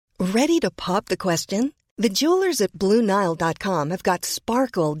Ready to pop the question? The jewelers at BlueNile.com have got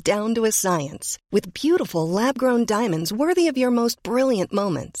sparkle down to a science with beautiful lab-grown diamonds worthy of your most brilliant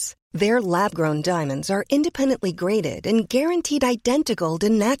moments. Their lab-grown diamonds are independently graded and guaranteed identical to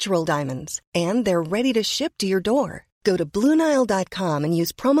natural diamonds, and they're ready to ship to your door. Go to BlueNile.com and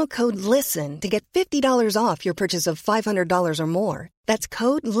use promo code LISTEN to get $50 off your purchase of $500 or more. That's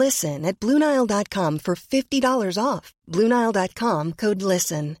code LISTEN at BlueNile.com for $50 off. BlueNile.com, code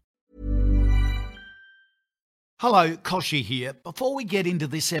LISTEN. Hello, Koshi here. Before we get into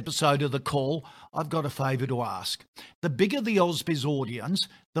this episode of The Call, I've got a favour to ask. The bigger the AusBiz audience,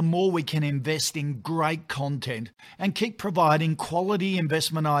 the more we can invest in great content and keep providing quality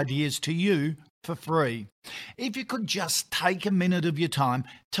investment ideas to you for free. If you could just take a minute of your time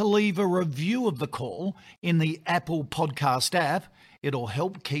to leave a review of The Call in the Apple Podcast app, it'll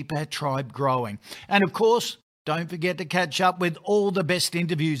help keep our tribe growing. And of course, don't forget to catch up with all the best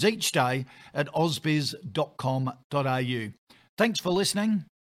interviews each day at ausbiz.com.au. Thanks for listening.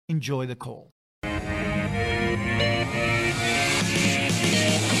 Enjoy the call.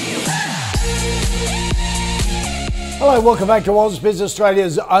 Hello, welcome back to AusBiz,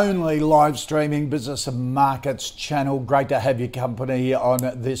 Australia's only live streaming business and markets channel. Great to have your company on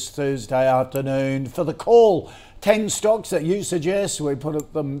this Thursday afternoon for The Call. 10 stocks that you suggest, we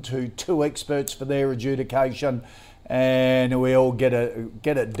put them to 2 experts for their adjudication, and we all get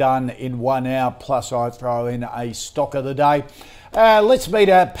it done in 1 hour, plus I throw in a stock of the day. Let's meet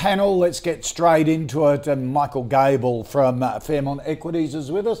our panel. Let's get straight into it. And Michael Gable from Fairmont Equities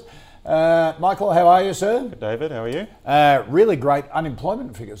is with us. Michael, how are you, sir? Good, David, how are you? Really great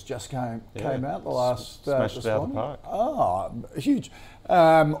unemployment figures just came out the last smashed this it out of morning. the park. Oh, huge.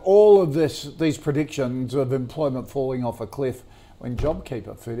 All of these predictions of employment falling off a cliff when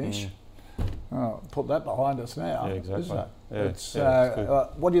JobKeeper finished. Put that behind us now. Yeah, exactly. Isn't it? Yeah, it's,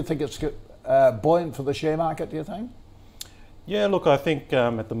 it's what do you think? It's buoyant for the share market, do you think? Yeah, look, I think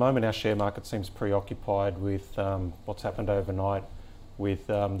at the moment our share market seems preoccupied with what's happened overnight with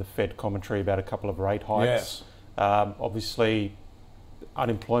the Fed commentary about a couple of rate hikes. Yes. Obviously,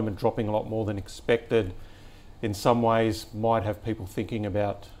 unemployment dropping a lot more than expected in some ways might have people thinking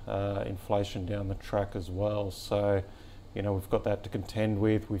about inflation down the track as well. So, you know, we've got that to contend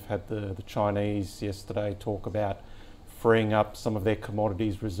with. We've had the Chinese yesterday talk about freeing up some of their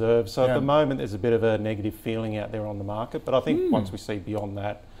commodities reserves. So at the moment, there's a bit of a negative feeling out there on the market. But I think once we see beyond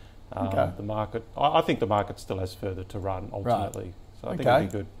that, the market, I think the market still has further to run ultimately. Right. So I think it'll be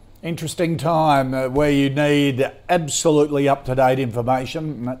good. Interesting time where you need absolutely up-to-date information,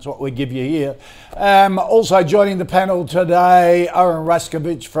 and that's what we give you here. Also joining the panel today, Owen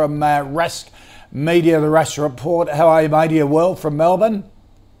Raszkiewicz from Rask Media, the Rask Report. How are you, mate? Are you well from Melbourne?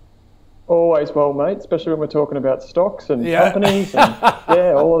 Always well, mate, especially when we're talking about stocks and companies and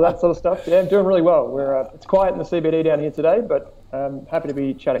all of that sort of stuff. Yeah, I'm doing really well. It's quiet in the CBD down here today, but happy to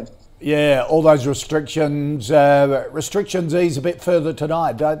be chatting. Yeah, all those restrictions ease a bit further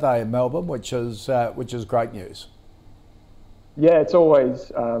tonight, don't they, in Melbourne, which is great news. Yeah, it's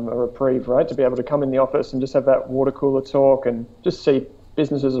always a reprieve, right, to be able to come in the office and just have that water cooler talk and just see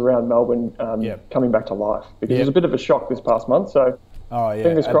businesses around Melbourne coming back to life, because it was a bit of a shock this past month. So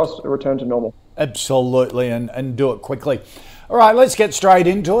fingers crossed, a return to normal. Absolutely, and do it quickly. All right, let's get straight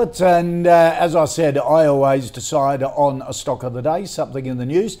into it. And as I said, I always decide on a stock of the day, something in the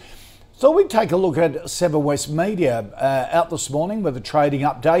news. So we take a look at Seven West Media out this morning with a trading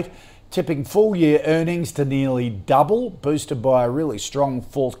update, tipping full-year earnings to nearly double, boosted by a really strong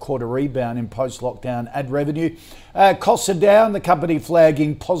fourth quarter rebound in post-lockdown ad revenue. Costs are down, the company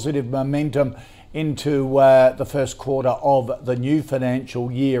flagging positive momentum into the first quarter of the new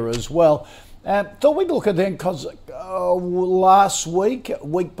financial year as well. Thought we'd look at them because last week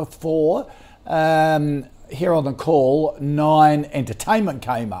before, here on the call, Nine Entertainment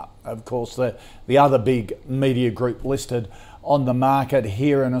came up. Of course, the other big media group listed on the market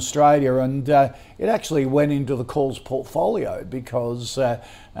here in Australia, and it actually went into the call's portfolio because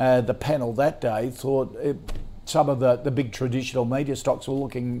the panel that day thought some of the big traditional media stocks were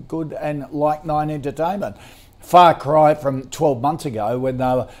looking good and like Nine Entertainment. Far cry from 12 months ago when they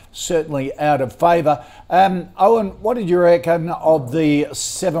were certainly out of favour. Owen, what did you reckon of the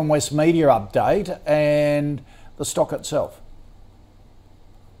Seven West Media update and the stock itself?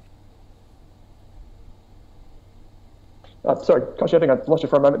 Sorry, Koshi, I think I lost you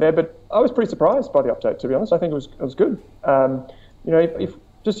for a moment there, but I was pretty surprised by the update, to be honest. I think it was good. If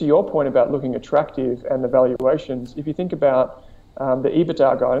just to your point about looking attractive and the valuations, if you think about the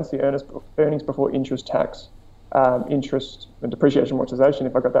EBITDA guidance, the earnings before interest, tax, interest and depreciation amortization,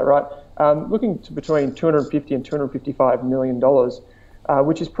 if I got that right, looking to between $250 and $255 million,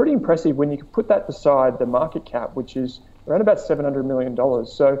 which is pretty impressive when you can put that beside the market cap, which is around about $700 million.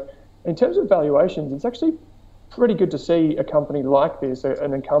 So in terms of valuations, it's actually pretty good to see a company like this,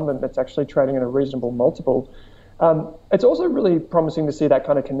 an incumbent that's actually trading at a reasonable multiple. It's also really promising to see that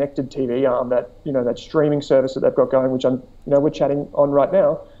kind of connected TV arm, that streaming service that they've got going, which we're chatting on right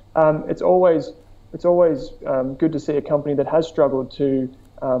now. It's always good to see a company that has struggled to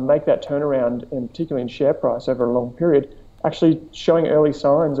make that turnaround, and particularly in share price over a long period, actually showing early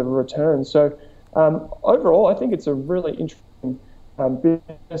signs of a return. So overall, I think it's a really interesting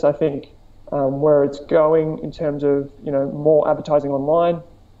business. I think where it's going in terms of more advertising online.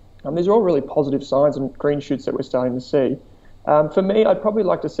 These are all really positive signs and green shoots that we're starting to see. For me, I'd probably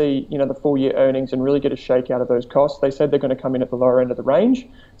like to see the full year earnings and really get a shake out of those costs. They said they're going to come in at the lower end of the range,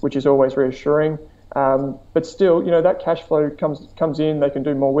 which is always reassuring. But still, that cash flow comes in. They can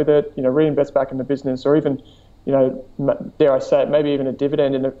do more with it. Reinvest back in the business, or even, dare I say it, maybe even a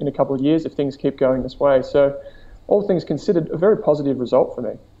dividend in a couple of years if things keep going this way. So, all things considered, a very positive result for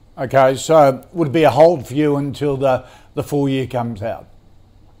me. Okay, so would it be a hold for you until the full year comes out?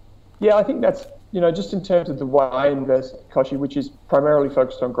 Yeah, I think that's, just in terms of the way I invest, Koshi, which is primarily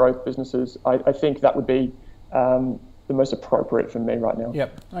focused on growth businesses, I think that would be the most appropriate for me right now.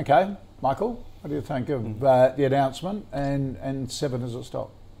 Yep. Okay. Michael, what do you think of the announcement and Seven as a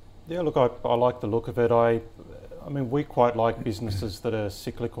stock? Yeah, look, I like the look of it. I mean, we quite like businesses that are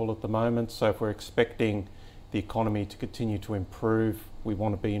cyclical at the moment. So if we're expecting the economy to continue to improve, we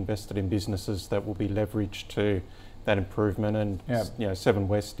want to be invested in businesses that will be leveraged to that improvement, and Seven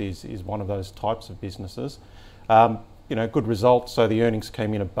West is one of those types of businesses. Good results. So the earnings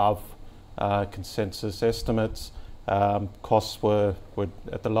came in above consensus estimates. Costs were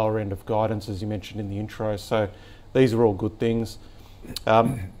at the lower end of guidance, as you mentioned in the intro. So these are all good things.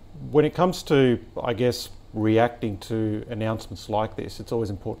 When it comes to, I guess, reacting to announcements like this, it's always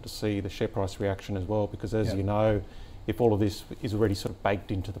important to see the share price reaction as well, because as you know, if all of this is already sort of baked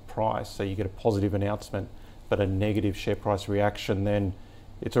into the price, so you get a positive announcement but a negative share price reaction, then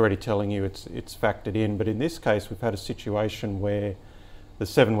it's already telling you it's factored in. But in this case, we've had a situation where the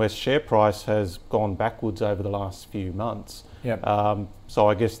Seven West share price has gone backwards over the last few months. So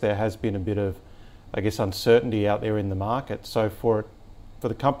I guess there has been a bit of, uncertainty out there in the market. So for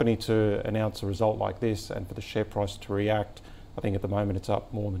the company to announce a result like this and for the share price to react, I think at the moment it's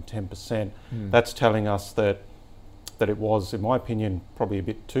up more than 10%. That's telling us that it was, in my opinion, probably a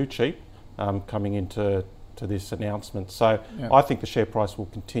bit too cheap coming into this announcement. So I think the share price will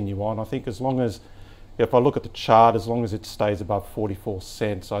continue on. I think as long as, if I look at the chart, as long as it stays above 44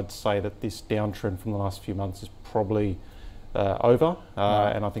 cents, I'd say that this downtrend from the last few months is probably over,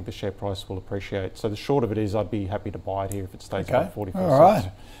 and I think the share price will appreciate. So the short of it is I'd be happy to buy it here if it stays above 44 cents. All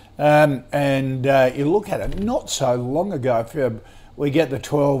right. And you look at it, not so long ago, if we get the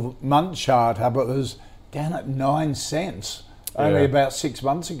 12-month chart up, it was down at 9 cents only about 6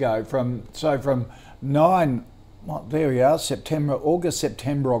 months ago. From 9, there we are, August,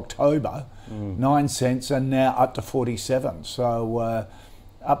 September, October, 9 cents, and now up to 47. So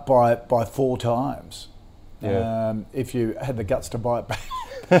up by 4 times. If you had the guts to buy it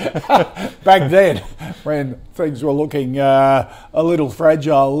back then, when things were looking a little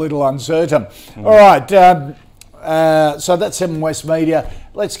fragile, a little uncertain. All right, so that's Seven West Media.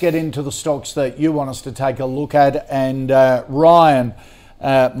 Let's get into the stocks that you want us to take a look at. And Ryan,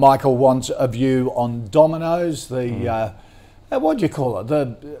 Michael wants a view on Domino's, the what do you call it?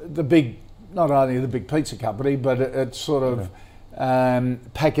 The big, not only the big pizza company, but it sort of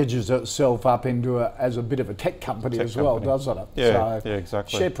packages itself up into as a bit of a tech company as well, doesn't it? Yeah,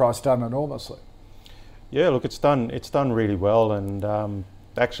 exactly. Share price done enormously. Yeah, look, it's done really well, and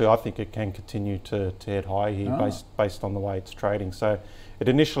actually I think it can continue to head high here based on the way it's trading. So it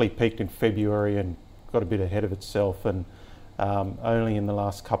initially peaked in February and got a bit ahead of itself, and only in the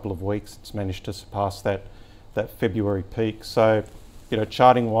last couple of weeks it's managed to surpass that February peak. So,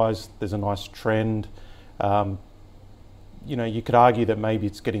 charting wise, there's a nice trend. You could argue that maybe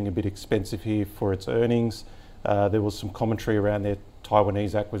it's getting a bit expensive here for its earnings. There was some commentary around their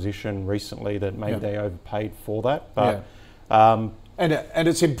Taiwanese acquisition recently that maybe they overpaid for that. But and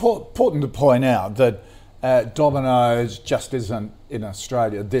it's important to point out that Domino's just isn't in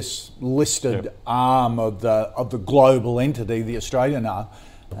Australia. This listed arm of the global entity, the Australian arm,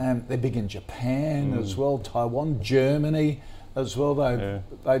 they're big in Japan as well, Taiwan, Germany as well.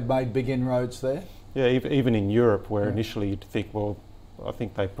 They've made big inroads there. Yeah, even in Europe, where initially you'd think, well, I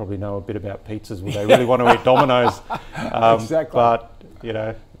think they probably know a bit about pizzas. Would they really want to eat Domino's? Exactly. But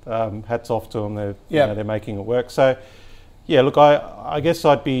hats off to them. They're making it work. So, yeah, look, I guess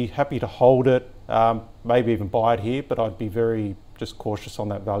I'd be happy to hold it, maybe even buy it here, but I'd be very just cautious on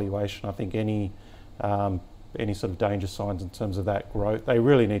that valuation. I think any sort of danger signs in terms of that growth, they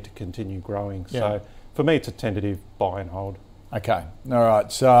really need to continue growing. Yeah. So for me, it's a tentative buy and hold. Okay, all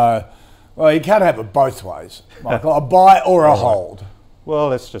right. So, well, you can't have it both ways, Michael. A buy or a hold. Well,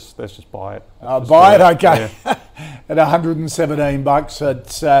 let's just buy it. Buy it, okay. Yeah. At $117,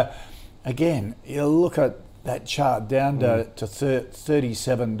 it's again. You look at that chart down to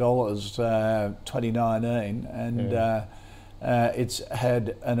 $37, 2019, and it's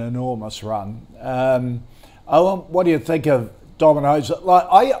had an enormous run. Owen, what do you think of Domino's? Like,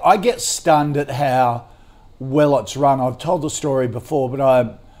 I get stunned at how well it's run. I've told the story before, but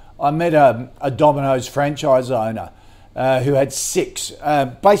I met a Domino's franchise owner who had 6,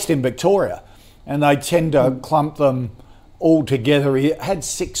 based in Victoria, and they tend to clump them all together. He had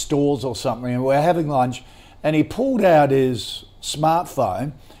 6 stores or something, and we're having lunch, and he pulled out his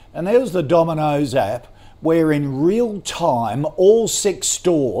smartphone, and there was the Domino's app, where in real time, all 6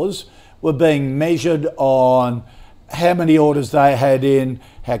 stores were being measured on how many orders they had in,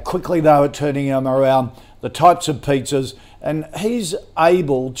 how quickly they were turning them around, the types of pizzas, and he's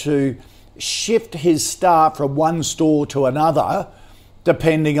able to shift his staff from one store to another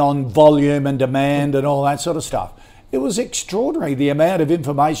depending on volume and demand and all that sort of stuff. It was extraordinary the amount of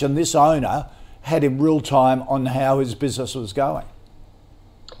information this owner had in real time on how his business was going.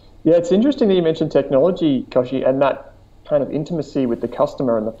 Yeah, it's interesting that you mentioned technology, Koshi, and that kind of intimacy with the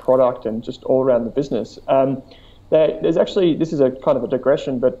customer and the product and just all around the business. There's actually, this is a kind of a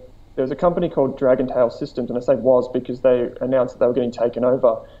digression, but there's a company called Dragontail Systems, and I say was because they announced that they were getting taken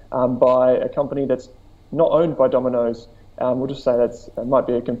over by a company that's not owned by Domino's. We'll just say that might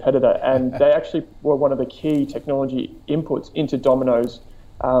be a competitor, and they actually were one of the key technology inputs into Domino's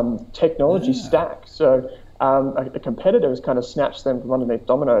technology stack. So a competitor has kind of snatched them from underneath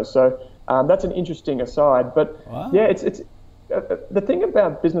Domino's. So that's an interesting aside. But yeah, it's the thing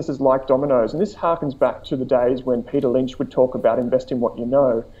about businesses like Domino's, and this harkens back to the days when Peter Lynch would talk about invest in what you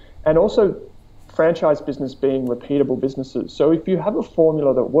know, and also franchise business being repeatable businesses. So if you have a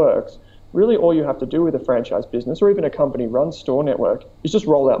formula that works, really all you have to do with a franchise business or even a company run store network is just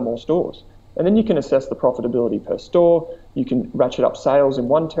roll out more stores. And then you can assess the profitability per store. You can ratchet up sales in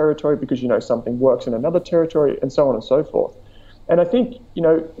one territory because you know something works in another territory, and so on and so forth. And I think,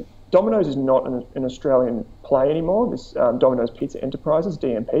 Domino's is not an Australian play anymore, this Domino's Pizza Enterprises,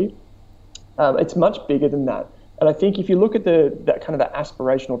 DMP. It's much bigger than that. And I think if you look at that kind of the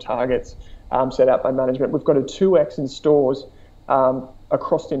aspirational targets set out by management, we've got a 2x in stores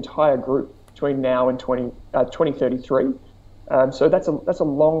across the entire group between now and 2033. So that's a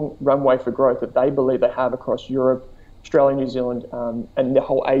long runway for growth that they believe they have across Europe, Australia, New Zealand, and the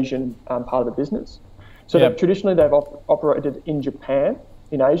whole Asian part of the business. So traditionally they've operated in Japan,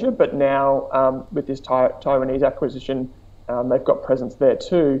 in Asia, but now with this Taiwanese acquisition, they've got presence there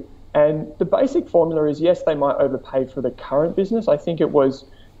too. And the basic formula is, yes, they might overpay for the current business. I think it was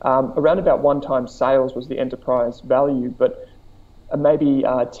around about 1x sales was the enterprise value, but maybe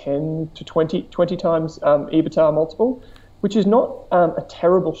 10 to 20 times EBITDA multiple, which is not a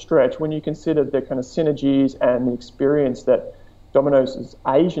terrible stretch when you consider the kind of synergies and the experience that Domino's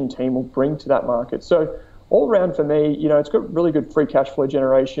Asian team will bring to that market. So all around for me, it's got really good free cash flow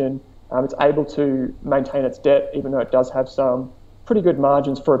generation. It's able to maintain its debt, even though it does have some pretty good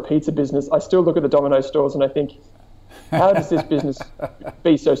margins for a pizza business. I still look at the Domino's stores and I think, how does this business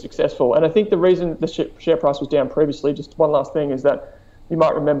be so successful? And I think the reason the share price was down previously, just one last thing, is that you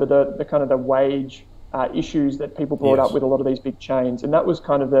might remember the kind of the wage issues that people brought up with a lot of these big chains. And that was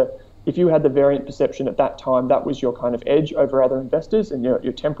kind of if you had the variant perception at that time, that was your kind of edge over other investors, and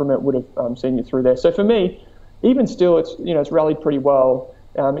your temperament would have seen you through there. So for me, even still, it's rallied pretty well.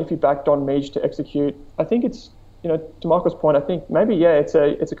 If you backed on Meej to execute, I think it's, to Michael's point, I think maybe, it's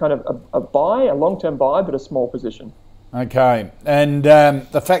a kind of a buy, a long-term buy, but a small position. Okay, and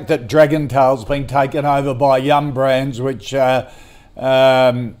the fact that Dragontail's been taken over by Yum Brands, which is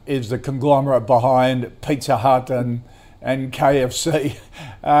the conglomerate behind Pizza Hut and KFC,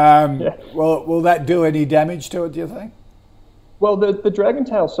 will that do any damage to it, do you think? Well, the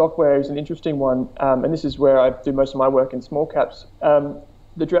Dragontail software is an interesting one, and this is where I do most of my work in small caps.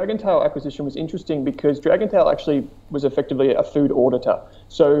 The Dragontail acquisition was interesting because Dragontail actually was effectively a food auditor.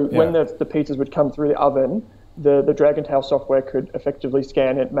 So when the pizzas would come through the oven, the Dragontail software could effectively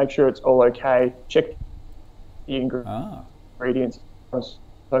scan it, make sure it's all okay, check the ingredients.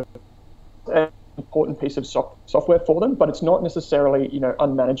 So an important piece of software for them, but it's not necessarily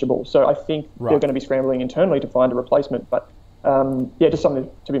unmanageable. So I think they're going to be scrambling internally to find a replacement. But just something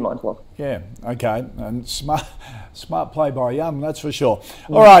to be mindful of. Yeah, okay, and smart play by Yum, that's for sure.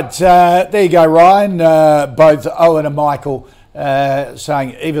 All right, there you go, Ryan. Both Owen and Michael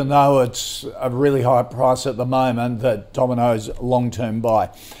saying even though it's a really high price at the moment, that Domino's long-term buy.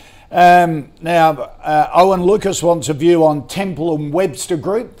 Now, Owen Lucas wants a view on Temple & Webster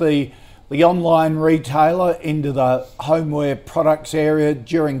Group, the online retailer into the homeware products area.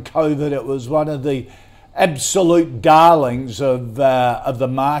 During COVID, it was one of the absolute darlings of the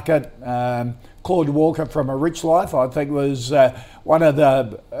market. Claude Walker from A Rich Life, I think, was one of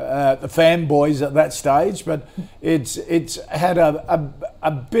the fanboys at that stage, but it's had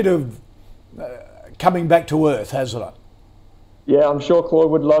a bit of coming back to earth, hasn't it? Yeah, I'm sure Claude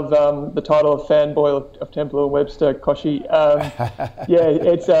would love the title of fanboy of Temple & Webster, Koshi. Yeah,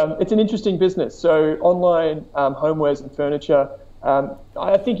 it's an interesting business. So online homewares and furniture.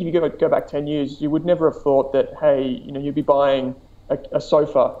 I think if you go back 10 years, you would never have thought that, hey, you'd be buying a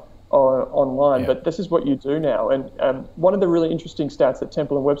sofa online, but this is what you do now. And one of the really interesting stats that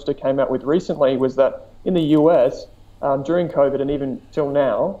Temple & Webster came out with recently was that in the US, during COVID and even till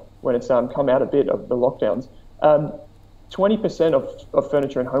now, when it's come out a bit of the lockdowns, 20% of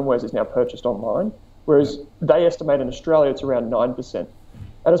furniture and homewares is now purchased online, whereas they estimate in Australia it's around 9%.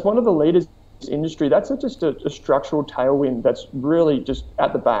 And as one of the leaders in this industry, that's just a structural tailwind that's really just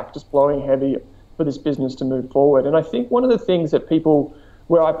at the back, just blowing heavy for this business to move forward. And I think one of the things that people,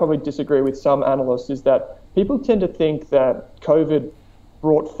 where I probably disagree with some analysts, is that people tend to think that COVID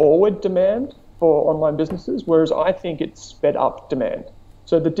brought forward demand for online businesses, whereas I think it sped up demand.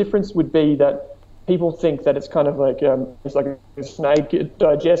 So the difference would be that people think that it's kind of like it's like a snake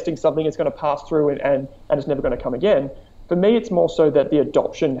digesting something, it's going to pass through and it's never going to come again. For me, it's more so that the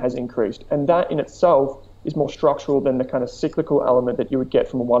adoption has increased, and that in itself is more structural than the kind of cyclical element that you would get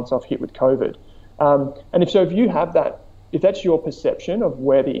from a once-off hit with COVID. And if you have that, if that's your perception of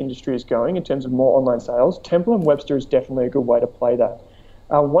where the industry is going in terms of more online sales, Temple & Webster is definitely a good way to play that.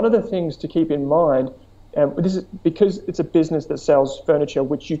 One of the things to keep in mind, this is because it's a business that sells furniture,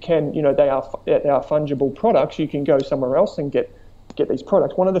 which you can, they are fungible products. You can go somewhere else and get these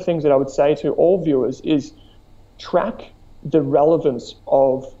products. One of the things that I would say to all viewers is track the relevance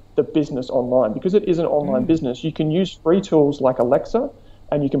of the business online. Because it is an online business, you can use free tools like Alexa,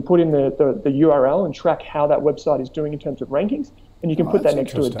 and you can put in the URL and track how that website is doing in terms of rankings. And you can put that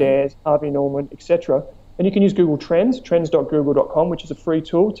next to Adair's, Harvey Norman, etc. And you can use Google Trends, trends.google.com, which is a free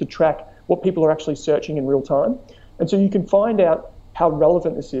tool to track what people are actually searching in real time. And so you can find out how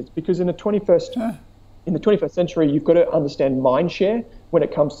relevant this is, because in the 21st century, you've got to understand mind share when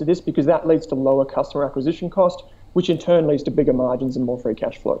it comes to this, because that leads to lower customer acquisition cost, which in turn leads to bigger margins and more free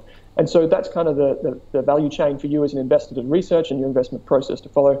cash flow. And so that's kind of the value chain for you as an investor to research and your investment process to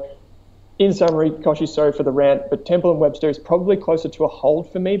follow. In summary, Koshi, sorry for the rant, but Temple & Webster is probably closer to a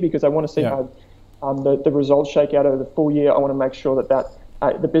hold for me, because I want to see how the results shake out over the full year. I want to make sure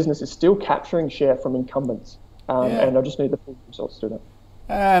that the business is still capturing share from incumbents. And I just need the full results to do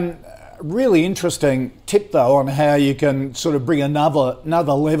that. Really interesting tip, though, on how you can sort of bring another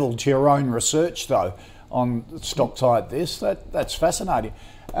level to your own research, though, on stocks like this. That's fascinating.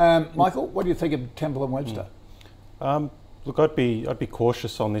 Michael, what do you think of Temple & Webster? Look, I'd be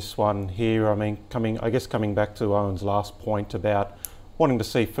cautious on this one here. I mean, coming back to Owen's last point about wanting to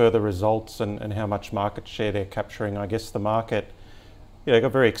see further results and how much market share they're capturing. I guess the market,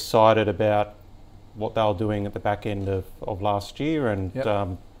 got very excited about what they were doing at the back end of last year, and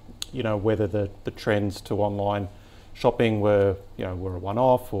whether the trends to online shopping were a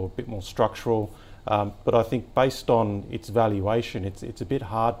one-off or a bit more structural. But I think based on its valuation, it's a bit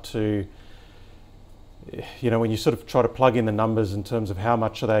hard to, when you sort of try to plug in the numbers in terms of how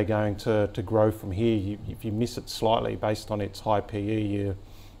much are they going to grow from here, if you miss it slightly based on its high PE, you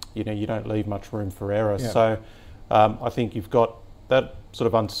don't leave much room for error. Yeah. So I think you've got that sort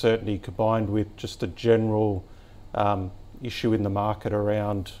of uncertainty combined with just a general issue in the market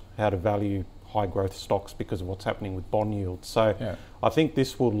around how to value high growth stocks because of what's happening with bond yields. So I think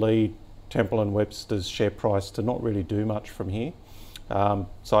this will lead Temple & Webster's share price to not really do much from here.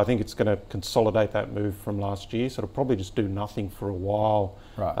 So I think it's going to consolidate that move from last year. So it'll probably just do nothing for a while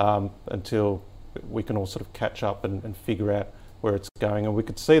until we can all sort of catch up and figure out where it's going. And we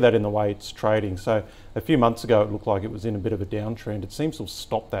could see that in the way it's trading. So a few months ago, it looked like it was in a bit of a downtrend. It seems to have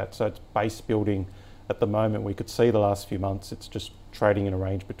stopped that. So it's base building at the moment. We could see the last few months, it's just trading in a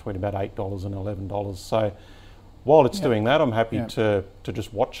range between about $8 and $11. So while it's doing that, I'm happy to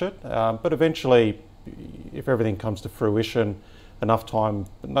just watch it. But eventually, if everything comes to fruition,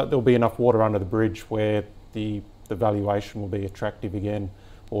 there'll be enough water under the bridge where the valuation will be attractive again,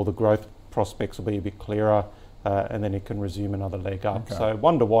 or the growth prospects will be a bit clearer, and then it can resume another leg up. So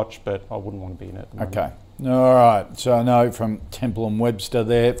one to watch, but I wouldn't want to be in it at the moment. Okay. All right. So I know from Temple and Webster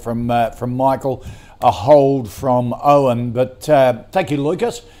there, from Michael, a hold from Owen. But thank you,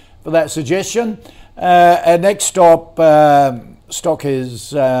 Lucas, for that suggestion. Our next stock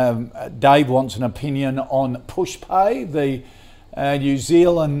is Dave wants an opinion on PushPay, the New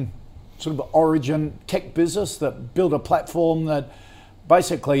Zealand sort of origin tech business that built a platform that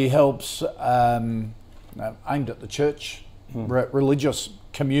basically helps aimed at the church, religious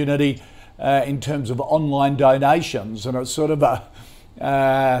community in terms of online donations, and it's sort of a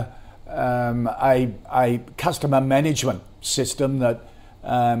customer management system that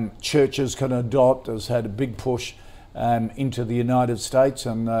churches can adopt. Has had a big push into the United States,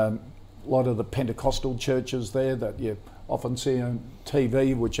 and a lot of the Pentecostal churches there that you often see on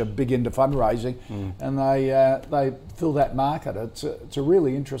TV, which are big into fundraising, and they fill that market. It's a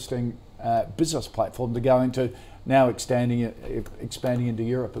really interesting business platform to go into, now expanding into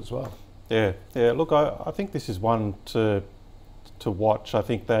Europe as well. Yeah. Look, I think this is one to watch. I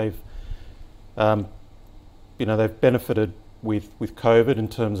think they've benefited with COVID in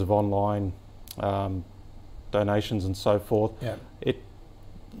terms of online donations and so forth. Yeah.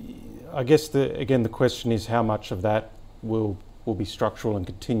 I guess the question is how much of that will be structural and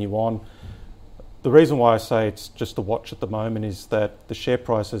continue on. The reason why I say it's just a watch at the moment is that the share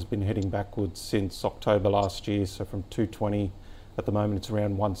price has been heading backwards since October last year. So from 220 at the moment, it's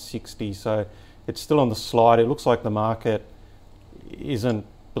around 160. So it's still on the slide. It looks like the market isn't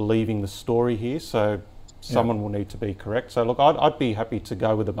believing the story here. So someone will need to be correct. So look, I'd be happy to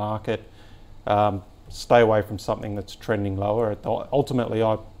go with the market, stay away from something that's trending lower. Ultimately,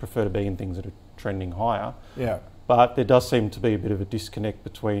 I prefer to be in things that are trending higher. Yeah. But there does seem to be a bit of a disconnect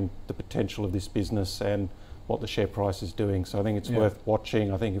between the potential of this business and what the share price is doing. So I think it's worth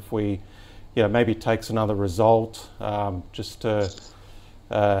watching. I think if we, maybe it takes another result just to,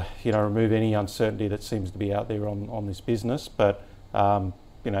 remove any uncertainty that seems to be out there on this business. But,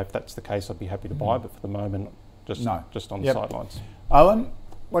 if that's the case, I'd be happy to buy. But for the moment, just on the sidelines. Owen,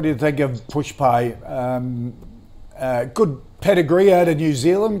 what do you think of PushPay? Good pedigree out of New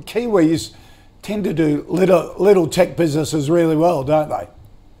Zealand. Kiwis tend to do little tech businesses really well, don't they?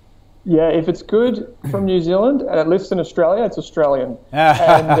 Yeah, if it's good from New Zealand and it lives in Australia, it's Australian.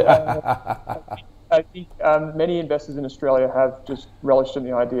 And I think many investors in Australia have just relished in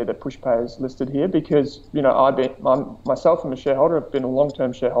the idea that PushPay is listed here because, myself, I'm a shareholder, I've been a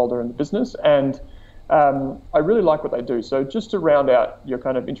long-term shareholder in the business, and I really like what they do. So just to round out your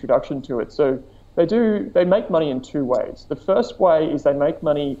kind of introduction to it, so they make money in two ways. The first way is they make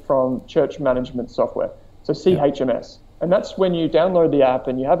money from church management software, so CHMS. And that's when you download the app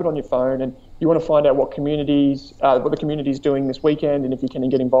and you have it on your phone and you want to find out what the community's doing this weekend, and if you can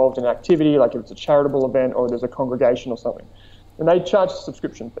get involved in an activity, like if it's a charitable event or there's a congregation or something. And they charge a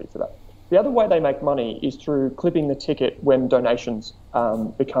subscription fee for that. The other way they make money is through clipping the ticket when donations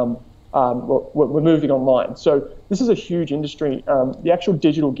become we're moving online. So this is a huge industry. The actual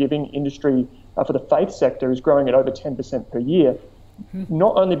digital giving industry for the faith sector is growing at over 10% per year,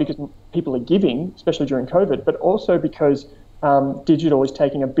 not only because people are giving, especially during COVID, but also because digital is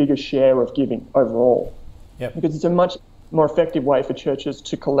taking a bigger share of giving overall. Yep. Because it's a much more effective way for churches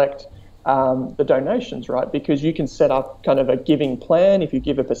to collect the donations, right? Because you can set up kind of a giving plan if you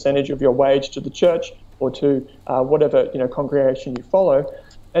give a percentage of your wage to the church or to whatever congregation you follow.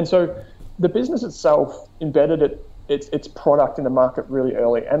 And so the business itself embedded its product in the market really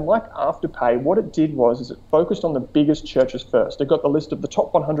early. And like Afterpay, what it did is it focused on the biggest churches first. It got the list of the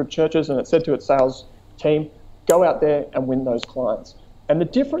top 100 churches and it said to its sales team, go out there and win those clients. And the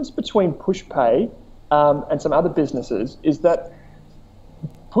difference between PushPay and some other businesses is that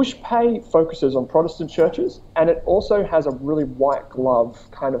PushPay focuses on Protestant churches, and it also has a really white glove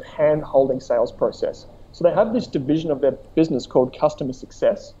kind of hand-holding sales process. So they have this division of their business called customer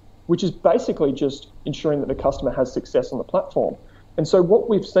success, which is basically just ensuring that the customer has success on the platform. And so what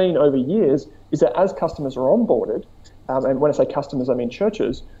we've seen over years is that as customers are onboarded, and when I say customers, I mean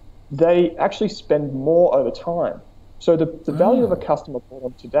churches, they actually spend more over time. So the value of a customer bought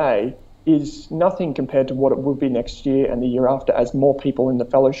on today is nothing compared to what it will be next year and the year after as more people in the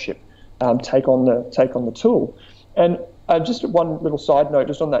fellowship take on the tool. And just one little side note,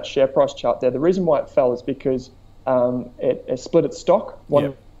 just on that share price chart there, the reason why it fell is because it split its stock.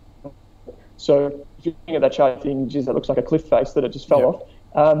 So if you're looking at that chart, you think, geez, that looks like a cliff face that it just fell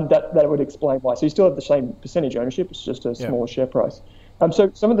off. That would explain why. So you still have the same percentage ownership, it's just a smaller share price.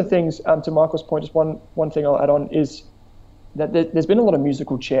 So some of the things, to Michael's point, just one thing I'll add on is that there's been a lot of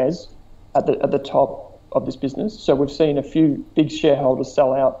musical chairs at the top of this business. So we've seen a few big shareholders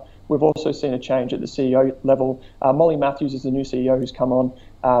sell out. We've also seen a change at the CEO level. Molly Matthews is the new CEO who's come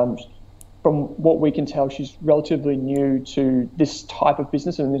on. from what we can tell, she's relatively new to this type of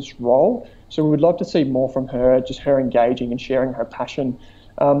business and this role. So we would love to see more from her, just her engaging and sharing her passion.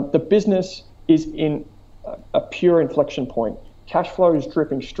 The business is in a pure inflection point. Cash flow is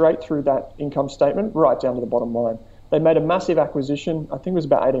dripping straight through that income statement, right down to the bottom line. They made a massive acquisition, I think it was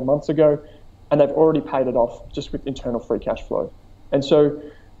about 18 months ago, and they've already paid it off just with internal free cash flow. And so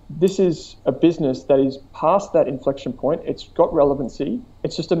this is a business that is past that inflection point. It's got relevancy.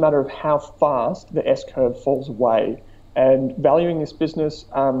 It's just a matter of how fast the S-curve falls away. And valuing this business,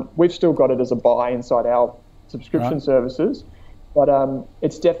 we've still got it as a buy inside our subscription services, but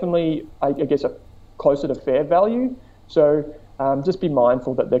it's definitely, I guess, closer to fair value. So just be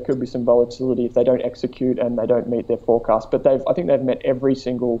mindful that there could be some volatility if they don't execute and they don't meet their forecast. But I think they've met every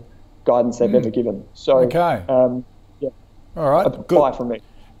single guidance they've ever given. So, okay. Yeah. All right. Good. Buy from me.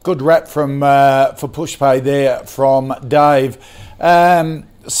 Good wrap from for PushPay there from Dave.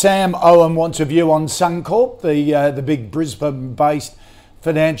 Sam, Owen wants a view on Suncorp, the big Brisbane-based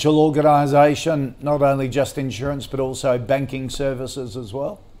financial organisation, not only just insurance but also banking services as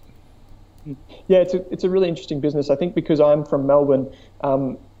well. Yeah, it's a really interesting business. I think because I'm from Melbourne,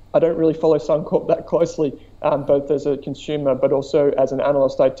 I don't really follow Suncorp that closely, both as a consumer but also as an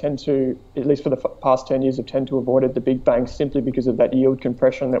analyst. I tend to, at least for the past 10 years, I've tended to avoid the big banks simply because of that yield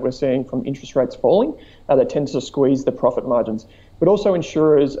compression that we're seeing from interest rates falling. That tends to squeeze the profit margins. But also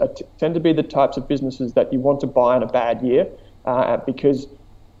insurers tend to be the types of businesses that you want to buy in a bad year because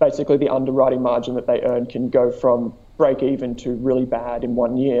basically the underwriting margin that they earn can go from break even to really bad in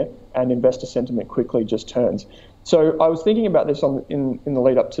 1 year, and investor sentiment quickly just turns. So I was thinking about this in the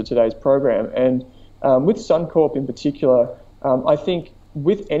lead up to today's program, and with Suncorp in particular, I think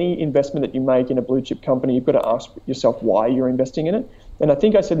with any investment that you make in a blue chip company, you've got to ask yourself why you're investing in it. And I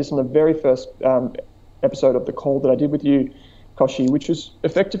think I said this on the very first episode of the call that I did with you, Koshi, which was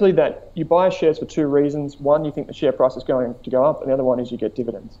effectively that you buy shares for two reasons. One, you think the share price is going to go up, and the other one is you get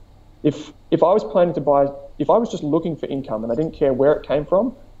dividends. If I was planning to buy, if I was just looking for income and I didn't care where it came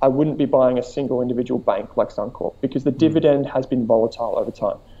from, I wouldn't be buying a single individual bank like Suncorp because the dividend has been volatile over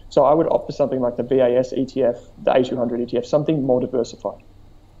time. So I would opt for something like the VAS ETF, the A200 ETF, something more diversified.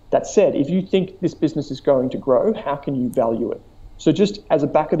 That said, if you think this business is going to grow, how can you value it? So just as a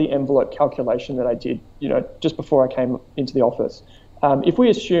back of the envelope calculation that I did, just before I came into the office, if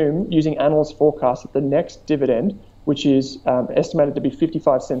we assume using analyst forecasts that the next dividend, which is estimated to be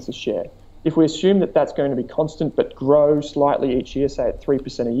 55 cents a share, if we assume that that's going to be constant but grow slightly each year, say at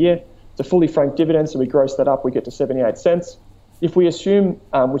 3% a year, it's a fully franked dividend, so we gross that up, we get to 78 cents. If we assume,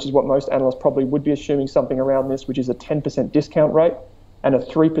 which is what most analysts probably would be assuming, something around this, which is a 10% discount rate and a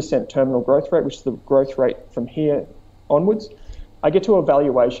 3% terminal growth rate, which is the growth rate from here onwards, I get to a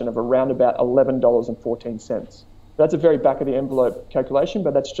valuation of around about $11.14. That's a very back of the envelope calculation,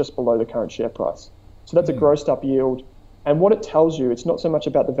 but that's just below the current share price. So that's a grossed up yield. And what it tells you, it's not so much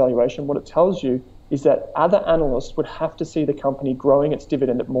about the valuation, what it tells you is that other analysts would have to see the company growing its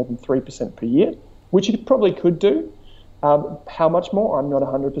dividend at more than 3% per year, which it probably could do. How much more? I'm not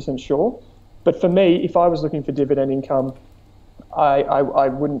 100% sure. But for me, if I was looking for dividend income, I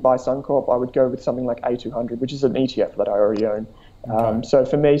wouldn't buy Suncorp. I would go with something like A200, which is an ETF that I already own. Okay. So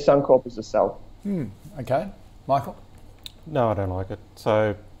for me, Suncorp is a sell. Okay. Michael? No, I don't like it.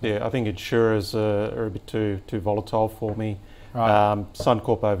 So, yeah, I think insurers are a bit too volatile for me. Right.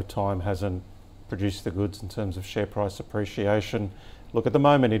 Suncorp over time hasn't produced the goods in terms of share price appreciation. Look, at the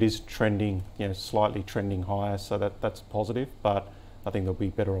moment it is trending, slightly trending higher, so that's positive, but I think there'll be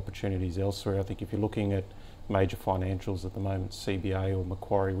better opportunities elsewhere. I think if you're looking at major financials at the moment, CBA or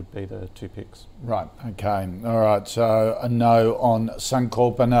Macquarie would be the two picks. Right, okay. All right, so a no on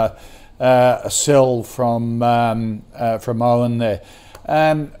Suncorp and a sell from Owen there.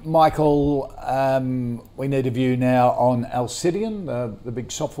 Michael, we need a view now on Alcidion, the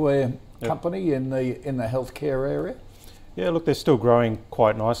big software company in the healthcare area. Yeah, look, they're still growing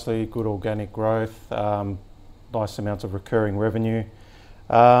quite nicely, good organic growth, nice amounts of recurring revenue,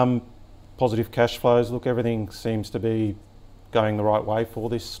 positive cash flows. Look, everything seems to be going the right way for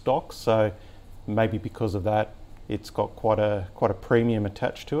this stock, so maybe because of that it's got quite a premium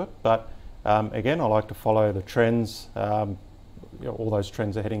attached to it. But again, I like to follow the trends. All those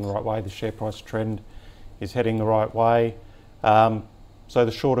trends are heading the right way. The share price trend is heading the right way. So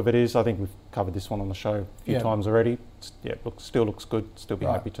the short of it is, I think we've covered this one on the show a few times already. Still looks good. Still be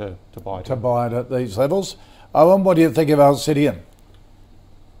happy to buy it. To buy it at these levels. Owen, what do you think of Alcidion?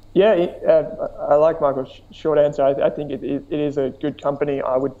 Yeah, I like Michael's short answer. I think it is a good company.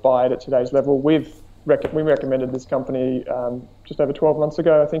 I would buy it at today's level. We recommended this company just over 12 months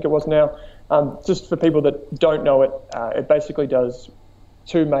ago, I think it was now. Just for people that don't know it, it basically does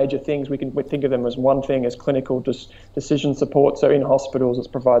two major things. We think of them as one thing as clinical decision support. So in hospitals,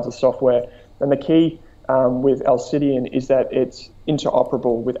 it provides the software. And the key with Alcidion is that it's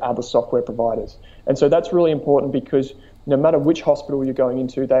interoperable with other software providers. And so that's really important because no matter which hospital you're going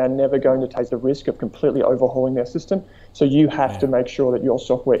into, they are never going to take the risk of completely overhauling their system. So you have to make sure that your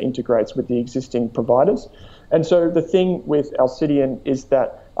software integrates with the existing providers. And so the thing with Alcidion is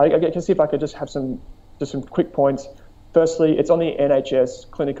that, I can see if I could just have some quick points. Firstly, it's on the NHS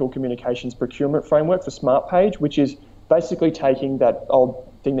Clinical Communications Procurement Framework for SmartPage, which is basically taking that old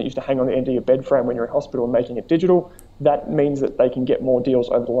thing that used to hang on the end of your bed frame when you're in hospital and making it digital. That means that they can get more deals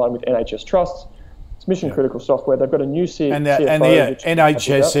over the line with NHS trusts. It's mission critical software. They've got a new CFO. And the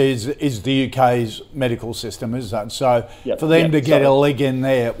NHS is the UK's medical system, isn't it? So for them to get a leg in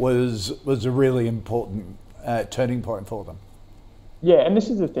there was a really important turning point for them. Yeah, and this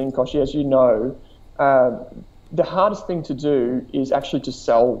is the thing, Koshi, as you know, the hardest thing to do is actually to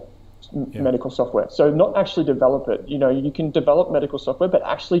sell medical software. So not actually develop it. You know, you can develop medical software, but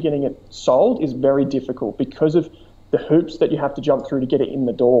actually getting it sold is very difficult because of the hoops that you have to jump through to get it in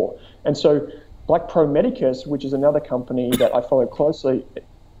the door. And so like Pro Medicus, which is another company that I follow closely,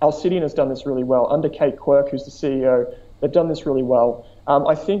 Alcidion has done this really well. Under Kate Quirk, who's the CEO, they've done this really well.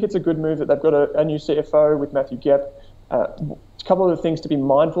 I think it's a good move that they've got a new CFO with Matthew Gepp. A couple of the things to be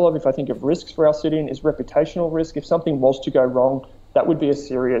mindful of, if I think of risks for Alcidion, is reputational risk. If something was to go wrong, that would be a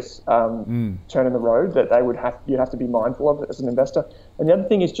serious turn in the road that you'd have to be mindful of as an investor. And the other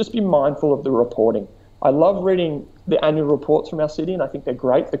thing is just be mindful of the reporting. I love reading the annual reports from Alcidion. I think they're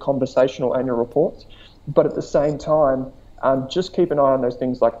great, the conversational annual reports. But at the same time, just keep an eye on those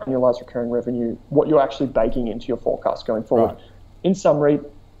things like annualized recurring revenue, what you're actually baking into your forecast going forward. Right. In summary,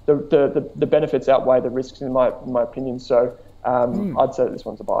 the benefits outweigh the risks in my opinion. So I'd say that this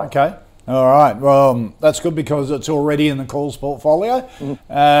one's a buy. Okay. All right. Well, that's good because it's already in the calls portfolio.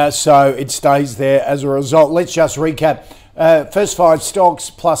 So it stays there as a result. Let's just recap. First 5 stocks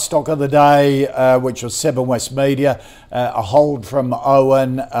plus stock of the day, which was Seven West Media, a hold from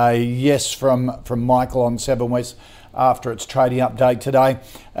Owen, a yes from Michael on Seven West after its trading update today.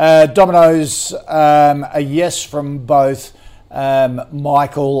 Domino's, a yes from both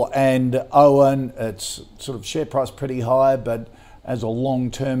Michael and Owen. It's sort of share price pretty high, but as a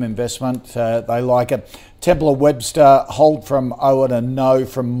long-term investment, they like it. Temple & Webster, hold from Owen, a no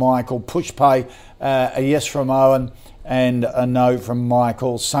from Michael. Pushpay, a yes from Owen and a no from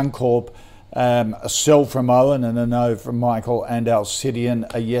Michael. Suncorp, a sell from Owen and a no from Michael. And Alcidion,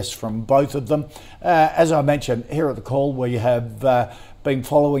 a yes from both of them. As I mentioned, here at the call, we have been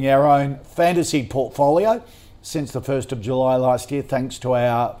following our own fantasy portfolio since the 1st of July last year, thanks to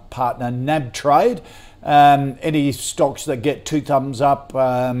our partner NAB Trade. Any stocks that get 2 thumbs up,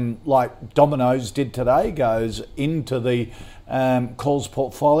 like Domino's did today, goes into the calls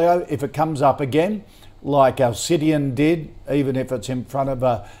portfolio. If it comes up again, like Alcidion did, even if it's in front of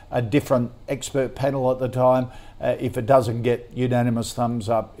a different expert panel at the time, if it doesn't get unanimous thumbs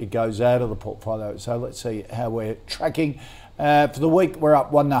up, it goes out of the portfolio. So let's see how we're tracking. For the week, we're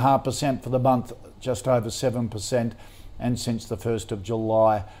up 1.5%. For the month, just over 7%. And since the 1st of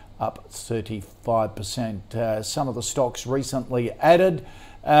July, up 35%. Some of the stocks recently added.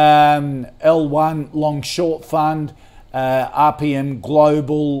 L1 Long Short Fund, RPM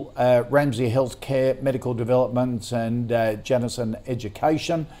Global, Ramsay Healthcare, Medical Developments and Janison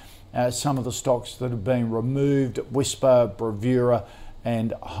Education. Some of the stocks that have been removed, Whisper, Bravura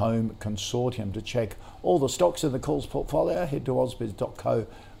and Home Consortium. To check all the stocks in the calls portfolio, head to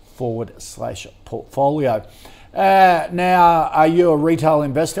ausbiz.co/portfolio. Now, are you a retail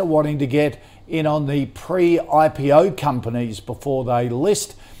investor wanting to get in on the pre-IPO companies before they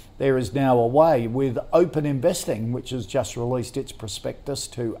list? There is now a way with Open Investing, which has just released its prospectus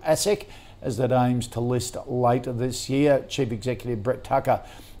to ASIC as it aims to list later this year. Chief Executive Brett Tucker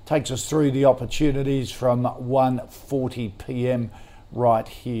takes us through the opportunities from 1:40 p.m. right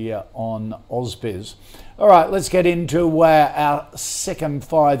here on Ausbiz. All right, let's get into our second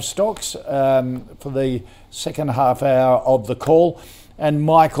 5 stocks for the second half hour of the call. And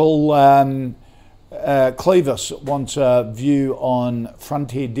Michael Clevis wants a view on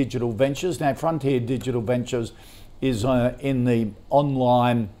Frontier Digital Ventures. Now, Frontier Digital Ventures is in the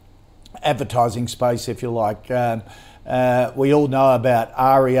online advertising space, if you like. We all know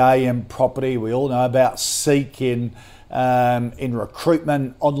about REA in property. We all know about Seek in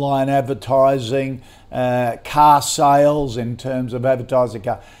recruitment, online advertising, car sales in terms of advertising.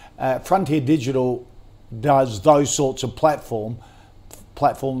 Frontier Digital does those sorts of platforms,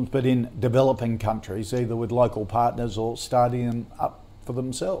 but in developing countries, either with local partners or starting them up for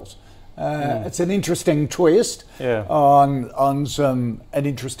themselves. It's an interesting twist on an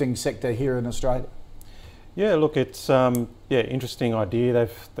interesting sector here in Australia. Yeah, look, it's interesting idea.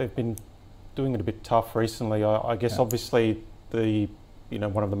 They've been doing it a bit tough recently. I guess obviously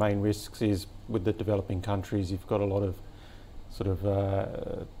one of the main risks is with the developing countries. You've got a lot of sort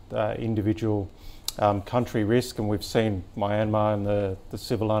of individual country risk, and we've seen Myanmar and the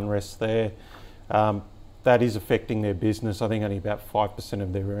civil unrest there. That is affecting their business. I think only about 5%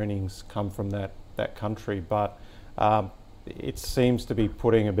 of their earnings come from that country, but it seems to be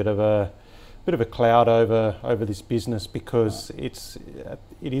putting a bit of a cloud over this business, because it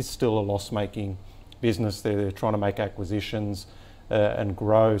is still a loss-making business. They're trying to make acquisitions and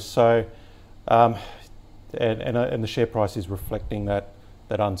grow. So, and the share price is reflecting that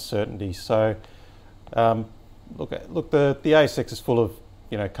uncertainty. So, look, the ASX is full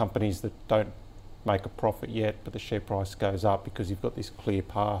of companies that don't make a profit yet, but the share price goes up because you've got this clear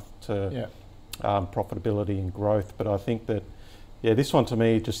path to profitability and growth. But I think that this one to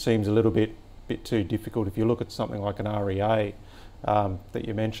me just seems a little bit too difficult. If you look at something like an REA that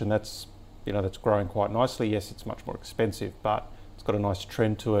you mentioned, that's growing quite nicely. Yes, it's much more expensive, but it's got a nice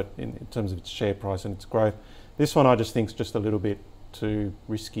trend to it in terms of its share price and its growth. This one I just think is just a little bit too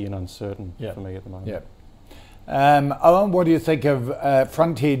risky and uncertain for me at the moment. Owen, what do you think of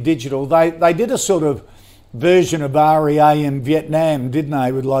Frontier Digital? They did a sort of version of REA in Vietnam, didn't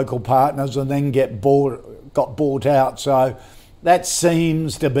they, with local partners, and then got bought out. So that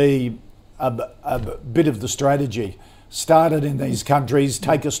seems to be a bit of the strategy. Started in these countries,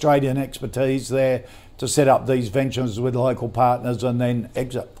 take Australian expertise there to set up these ventures with local partners and then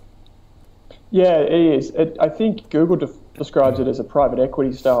exit. Yeah, it is. I think Google describes it as a private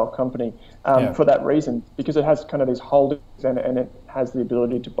equity style company for that reason, because it has kind of these holdings and it has the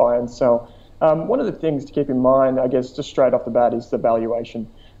ability to buy and sell. One of the things to keep in mind, I guess, just straight off the bat, is the valuation.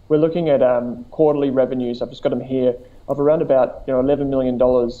 We're looking at quarterly revenues. I've just got them here of around about $11 million.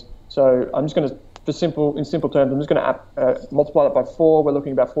 So I'm just going to, in simple terms, I'm just going to multiply that by 4. We're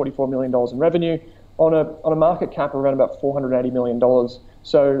looking at about $44 million in revenue on a market cap around about $480 million.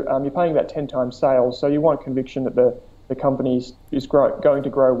 So you're paying about 10 times sales. So you want conviction that the company is going to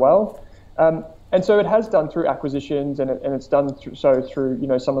grow well. And so it has done through acquisitions, and it's done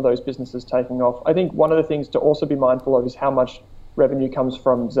through some of those businesses taking off. I think one of the things to also be mindful of is how much revenue comes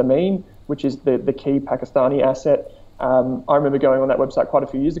from Zameen, which is the key Pakistani asset. I remember going on that website quite a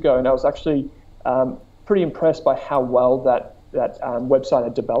few years ago, and I was actually pretty impressed by how well that website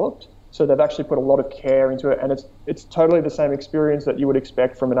had developed. So they've actually put a lot of care into it, and it's totally the same experience that you would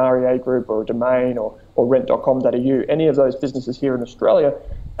expect from an REA Group or a Domain or rent.com.au, any of those businesses here in Australia.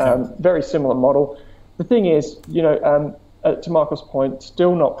 Very similar model. The thing is, to Michael's point,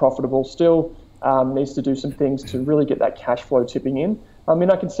 still not profitable, still needs to do some things to really get that cash flow tipping in. I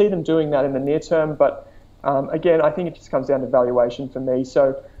mean, I can see them doing that in the near term, but again, I think it just comes down to valuation for me.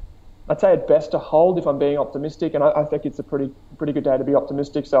 So I'd say at best a hold if I'm being optimistic, and I think it's a pretty good day to be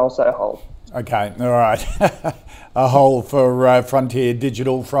optimistic, so I'll say a hold. Okay, all right. A hold for Frontier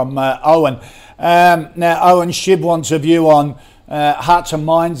Digital from Owen. Now, Owen, Shiv wants a view on Hearts and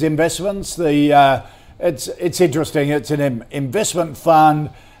Minds Investments. It's interesting. It's an investment fund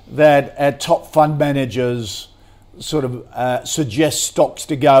that top fund managers sort of suggest stocks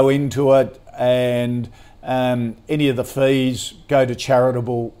to go into it, and any of the fees go to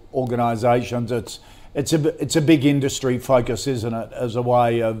charitable organisations. It's a big industry focus, isn't it, as a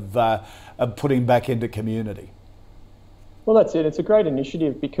way of putting back into community? Well, that's it. It's a great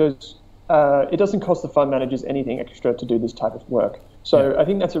initiative because it doesn't cost the fund managers anything extra to do this type of work. So I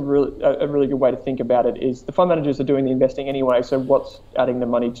think that's a really good way to think about it. Is the fund managers are doing the investing anyway, so what's adding the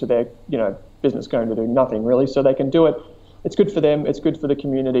money to their business going to do? Nothing really. So they can do it. It's good for them. It's good for the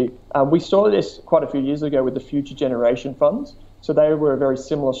community. We saw this quite a few years ago with the Future Generation funds. So they were a very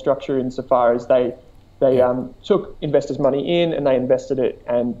similar structure insofar as they took investors' money in and they invested it,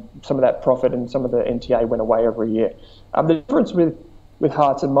 and some of that profit and some of the NTA went away every year. The difference with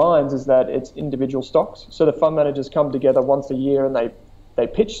Hearts and Minds is that it's individual stocks. So the fund managers come together once a year and they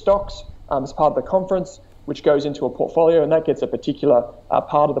pitch stocks as part of the conference, which goes into a portfolio, and that gets a particular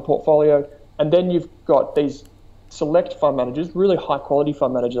part of the portfolio. And then you've got these select fund managers, really high quality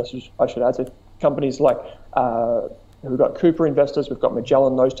fund managers, I should add, to companies like we've got Cooper Investors, we've got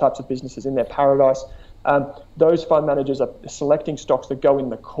Magellan, those types of businesses in their Paradise. Those fund managers are selecting stocks that go in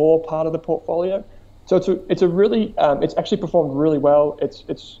the core part of the portfolio. So it's actually performed really well.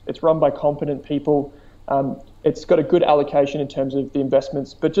 It's run by competent people. It's got a good allocation in terms of the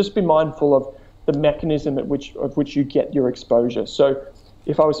investments, but just be mindful of the mechanism of which you get your exposure. So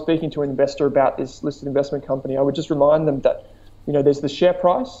if I was speaking to an investor about this listed investment company, I would just remind them that there's the share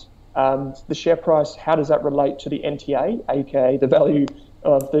price, the share price, how does that relate to the NTA, aka the value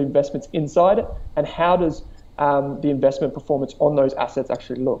of the investments inside it, and how does the investment performance on those assets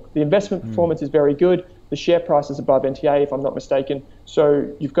actually look? The investment performance is very good. The share price is above NTA, if I'm not mistaken.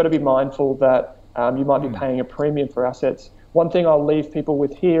 So you've got to be mindful that you might be paying a premium for assets. One thing I'll leave people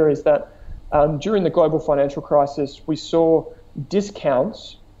with here is that during the global financial crisis, we saw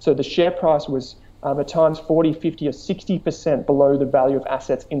discounts. So the share price was at times 40, 50, or 60% below the value of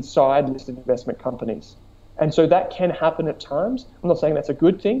assets inside listed investment companies. And so that can happen at times. I'm not saying that's a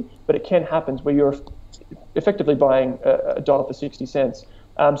good thing, but it can happen where you're effectively buying a dollar for 60 cents.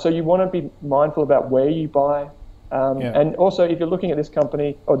 So you want to be mindful about where you buy. And also, if you're looking at this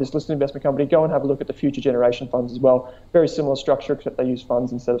company or this listed investment company, go and have a look at the future generation funds as well. Very similar structure, except they use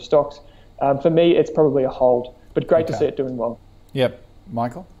funds instead of stocks. For me, it's probably a hold, but great to see it doing well. Yep.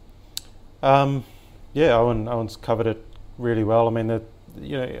 Michael? Owen's covered it really well. I mean,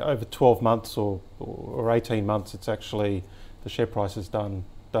 over 12 months or 18 months, it's actually, the share price has done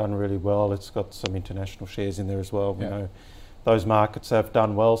really well. It's got some international shares in there as well. We know those markets have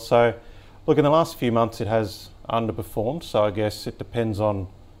done well. So, look, in the last few months, it has underperformed. So I guess it depends on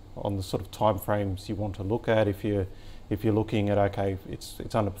the sort of time frames you want to look at. If you're looking at, okay, it's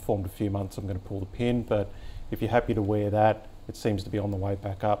underperformed a few months, I'm going to pull the pin. But if you're happy to wear that, it seems to be on the way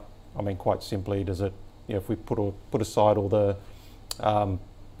back up. I mean, quite simply, does it? If we put aside all the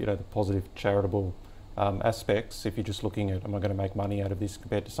the positive charitable aspects, if you're just looking at, am I going to make money out of this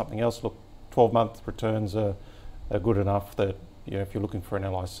compared to something else? Look, 12-month returns are good enough that, if you're looking for an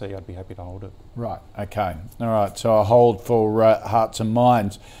LIC, I'd be happy to hold it. Right, okay. All right, so a hold for hearts and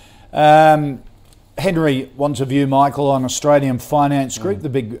minds. Henry wants a view, Michael, on Australian Finance Group, the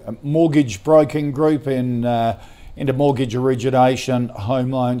big mortgage broking group into mortgage origination,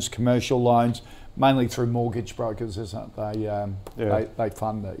 home loans, commercial loans, mainly through mortgage brokers, isn't it? They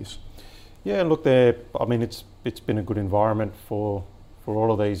fund these. Yeah, look, it's been a good environment for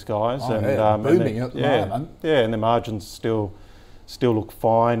all of these guys, booming at the moment. Yeah, and the margins still look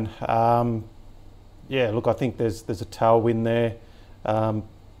fine. Look, I think there's a tailwind there.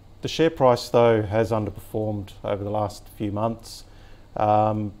 The share price though has underperformed over the last few months.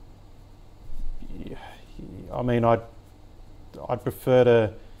 I'd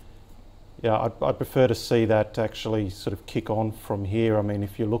prefer to see that actually sort of kick on from here. I mean,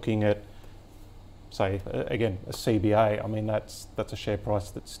 if you're looking at, say, again, a CBA, I mean, that's a share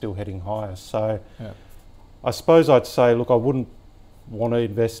price that's still heading higher. So I suppose I'd say, look, I wouldn't want to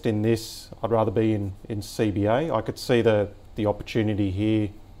invest in this. I'd rather be in CBA. I could see the opportunity here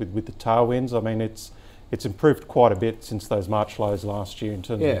with the tailwinds. I mean, it's improved quite a bit since those March lows last year in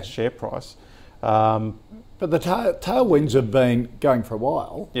terms of the share price. But the tailwinds have been going for a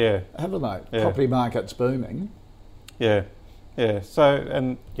while, haven't they? Yeah. Property market's booming. Yeah. So,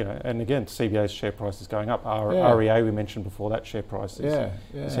 and again, CBA's share price is going up. REA, we mentioned before, that share price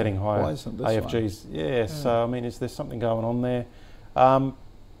is heading higher. Why isn't this AFG's, one? So I mean, is there something going on there?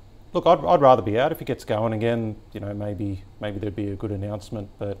 Look, I'd rather be out if it gets going again. Maybe there'd be a good announcement,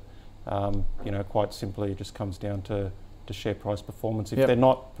 but quite simply, it just comes down to share price performance. If they're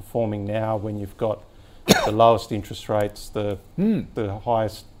not performing now, when you've got the lowest interest rates, the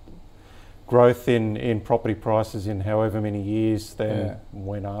highest growth in property prices in however many years, then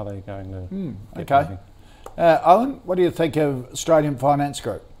when are they going to get moving? Owen, what do you think of Australian Finance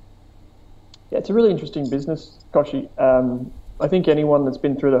Group? Yeah, it's a really interesting business, Koshi. I think anyone that's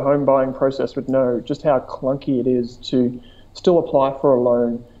been through the home buying process would know just how clunky it is to still apply for a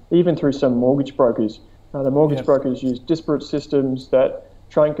loan, even through some mortgage brokers. The mortgage brokers use disparate systems that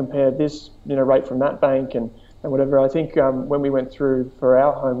try and compare this rate from that bank and whatever. I think when we went through for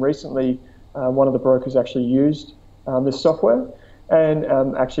our home recently, one of the brokers actually used this software and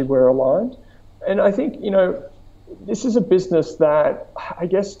actually we're aligned. And I think, this is a business that I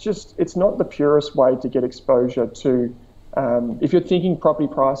guess it's not the purest way to get exposure to. If you're thinking property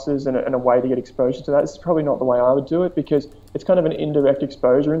prices and a way to get exposure to that, this is probably not the way I would do it, because it's kind of an indirect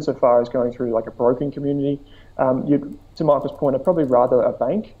exposure insofar as going through like a broking community. To Michael's point, I'd probably rather a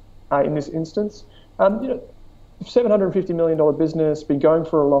bank in this instance. $750 million business, been going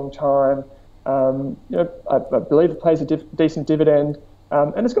for a long time. I believe it pays a decent dividend,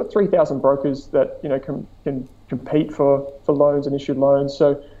 and it's got 3,000 brokers that can compete for loans and issue loans.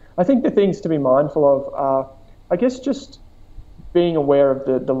 So I think the things to be mindful of are, I guess, just being aware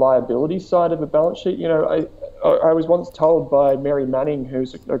of the liability side of a balance sheet. I was once told by Mary Manning,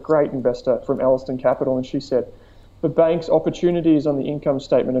 who's a great investor from Elliston Capital, and she said, for banks, opportunity is on the income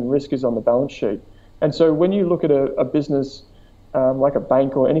statement and risk is on the balance sheet. And so when you look at a business like a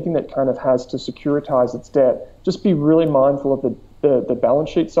bank or anything that kind of has to securitize its debt, just be really mindful of the balance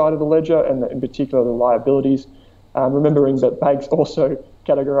sheet side of the ledger and in particular the liabilities, remembering that banks also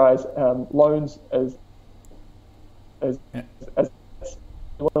categorize loans as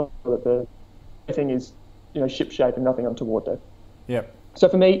well, that the thing is, ship shape and nothing untoward there. Yep. So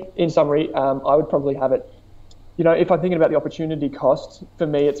for me, in summary, I would probably have it, if I'm thinking about the opportunity cost, for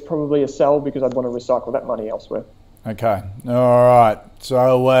me, it's probably a sell because I'd want to recycle that money elsewhere. Okay. All right.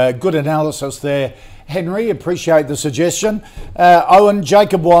 So good analysis there, Henry. Appreciate the suggestion. Owen,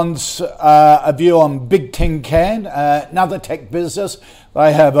 Jacob wants a view on Big Tin Can, another tech business.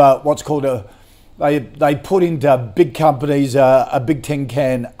 They have what's called they put into big companies a Big Tin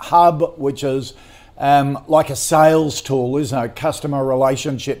Can hub, which is like a sales tool, isn't it? A customer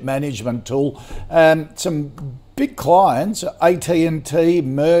relationship management tool. Some big clients, AT&T,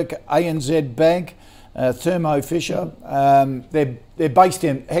 Merck, ANZ Bank, Thermo Fisher. They're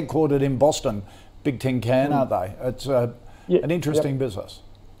headquartered in Boston, Big Tin Can, aren't they? It's an interesting business.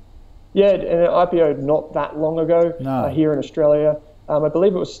 Yeah, and it IPO'd not that long ago here in Australia. I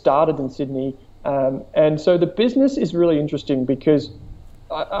believe it was started in Sydney. And so the business is really interesting because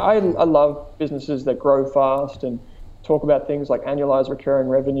I love businesses that grow fast and talk about things like annualized recurring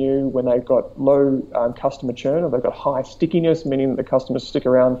revenue when they've got low customer churn or they've got high stickiness, meaning that the customers stick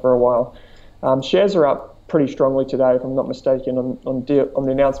around for a while. Shares are up pretty strongly today, if I'm not mistaken, on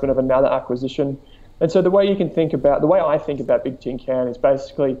the announcement of another acquisition. And so the way I think about Big Tin Can is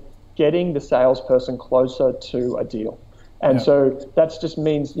basically getting the salesperson closer to a deal. And so that just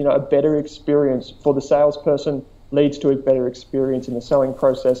means, a better experience for the salesperson leads to a better experience in the selling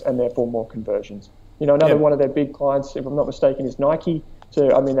process and therefore more conversions. Another one of their big clients, if I'm not mistaken, is Nike. So,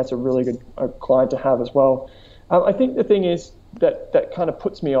 that's a really good client to have as well. I think the thing is that kind of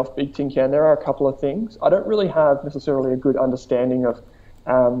puts me off Big Tin Can. There are a couple of things. I don't really have necessarily a good understanding of,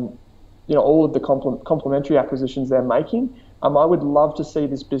 all of the complementary acquisitions they're making. I would love to see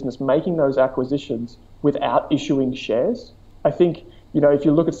this business making those acquisitions without issuing shares. I think, if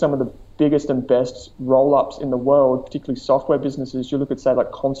you look at some of the biggest and best roll-ups in the world, particularly software businesses, you look at, say,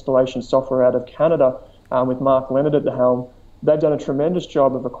 like Constellation Software out of Canada with Mark Leonard at the helm, they've done a tremendous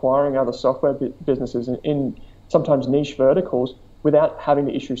job of acquiring other software businesses in sometimes niche verticals without having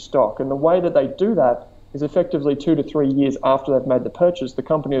to issue stock. And the way that they do that is effectively 2 to 3 years after they've made the purchase, the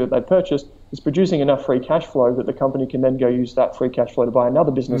company that they purchased is producing enough free cash flow that the company can then go use that free cash flow to buy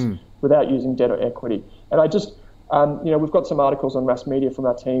another business without using debt or equity. And I just, we've got some articles on Rask Media from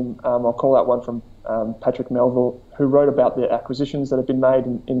our team. I'll call out one from Patrick Melville, who wrote about the acquisitions that have been made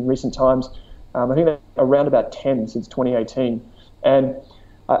in recent times. I think they're around about 10 since 2018. And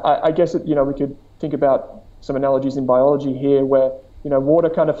I guess, we could think about some analogies in biology here where, water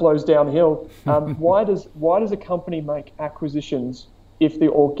kind of flows downhill. Why does a company make acquisitions if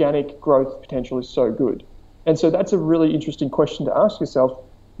the organic growth potential is so good? And so that's a really interesting question to ask yourself.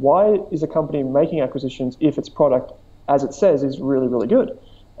 Why is a company making acquisitions if its product, as it says, is really, really good?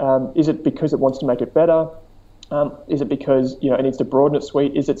 Is it because it wants to make it better? Is it because it needs to broaden its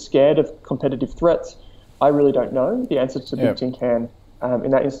suite? Is it scared of competitive threats? I really don't know the answer to Big Tin Can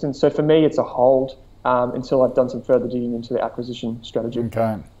in that instance. So for me, it's a hold until I've done some further digging into the acquisition strategy.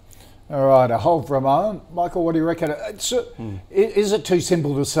 Okay. All right, a hold from Owen. Michael, what do you reckon? Is it too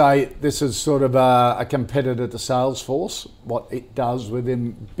simple to say this is sort of a competitor to Salesforce, what it does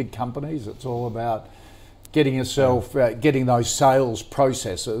within big companies? It's all about getting yourself, getting those sales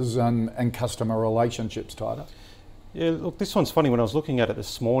processes and customer relationships tighter. Yeah, look, this one's funny. When I was looking at it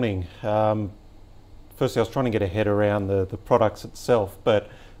this morning, firstly I was trying to get a head around the products itself, but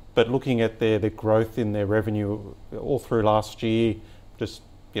looking at their growth in their revenue all through last year, just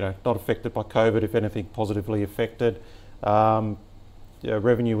not affected by COVID, if anything, positively affected.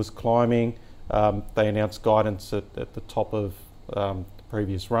 Revenue was climbing. They announced guidance at the top of the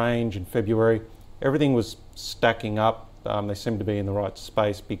previous range in February. Everything was stacking up. They seemed to be in the right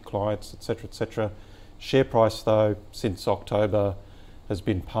space, big clients, etc., etc. Share price, though, since October has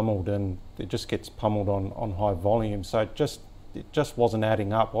been pummeled, and it just gets pummeled on high volume. So it just wasn't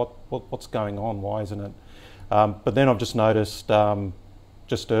adding up. What's going on? Why isn't it? But then I've just noticed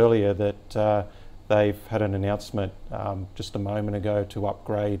just earlier that they've had an announcement just a moment ago to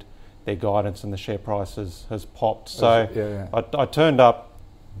upgrade their guidance, and the share price has popped. So I turned up.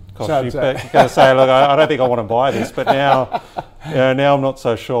 Gosh, you're going to say, look, I don't think I want to buy this, but now I'm not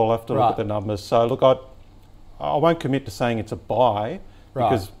so sure. I'll have to look at the numbers. So look, I won't commit to saying it's a buy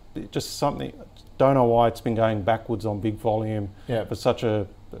because it just something. Don't know why it's been going backwards on big volume for such a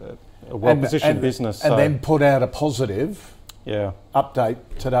well-positioned business. And then put out a positive update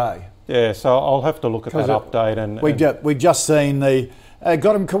today. Yeah, so I'll have to look at that update. And we've just seen the.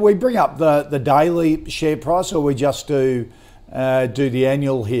 Can we bring up the daily share price, or we just do do the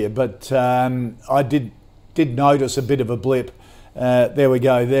annual here, but I did notice a bit of a blip. There we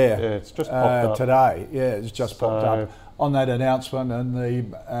go there. Yeah, it's just popped up today. Yeah, it's just popped up on that announcement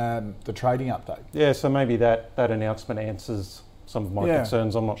and the trading update. Yeah, so maybe that announcement answers some of my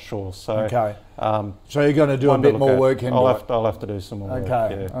concerns. I'm not sure. So okay. So you're going to do a bit more work into it. I'll have to do some more work.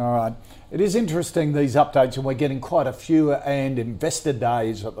 Okay. Yeah. All right. It is interesting, these updates, and we're getting quite a few and investor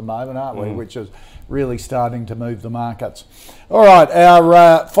days at the moment, aren't we? Which is really starting to move the markets. All right.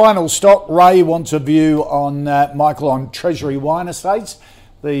 Our final stock. Ray wants a view on Michael on Treasury Wine Estates,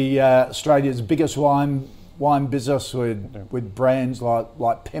 the Australia's biggest wine business with brands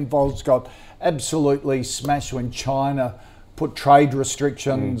like Penfolds got absolutely smashed when China put trade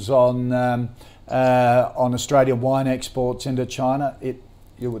restrictions on Australian wine exports into China.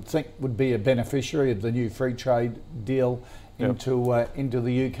 You would think would be a beneficiary of the new free trade deal into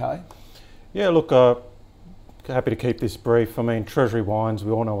the UK. Yeah, look, happy to keep this brief. I mean, Treasury Wines,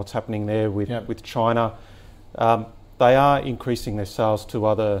 we all know what's happening there with China. They are increasing their sales to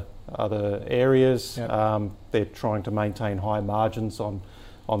other areas. They're trying to maintain high margins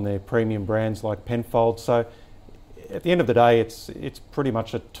on their premium brands like Penfolds. So at the end of the day, it's pretty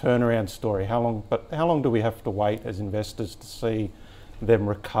much a turnaround story. How long do we have to wait as investors to see them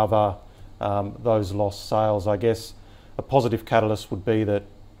recover those lost sales? I guess a positive catalyst would be that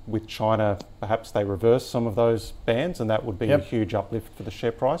with China, perhaps they reverse some of those bans, and that would be a huge uplift for the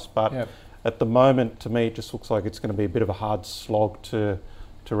share price. But at the moment, to me, it just looks like it's going to be a bit of a hard slog to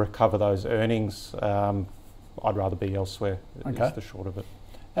recover those earnings. I'd rather be elsewhere. Is the short of it.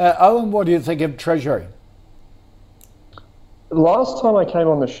 Owen, what do you think of Treasury? Last time I came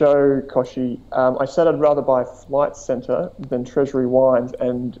on the show, Koshi, I said I'd rather buy Flight Centre than Treasury Wines,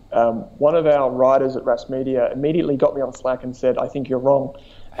 and one of our writers at Rask Media immediately got me on Slack and said, "I think you're wrong,"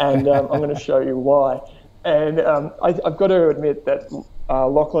 and I'm going to show you why. And I've got to admit that,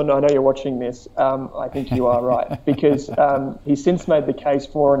 Lachlan, I know you're watching this, I think you are right, because he's since made the case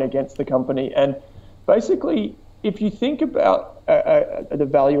for and against the company. And basically, if you think about the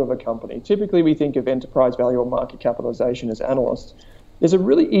value of a company, typically we think of enterprise value or market capitalization as analysts. There's a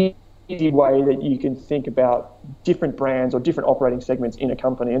really easy way that you can think about different brands or different operating segments in a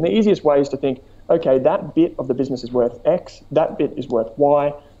company. And the easiest way is to think, okay, that bit of the business is worth X, that bit is worth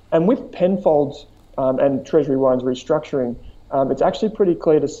Y. And with Penfolds and Treasury Wines restructuring, it's actually pretty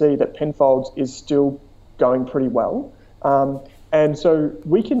clear to see that Penfolds is still going pretty well. And so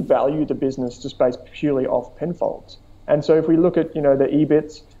we can value the business just based purely off Penfolds. And so if we look at, the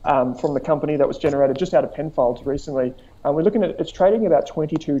EBITs from the company that was generated just out of Penfolds recently, we're looking at it's trading about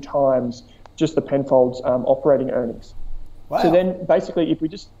 22 times just the Penfolds operating earnings. Wow. So then basically if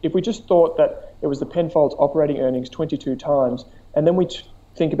we just thought that it was the Penfolds operating earnings 22 times, and then we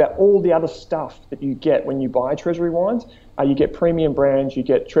think about all the other stuff that you get when you buy Treasury Wines, you get premium brands, you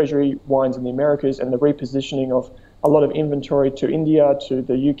get Treasury Wines in the Americas, and the repositioning of a lot of inventory to India, to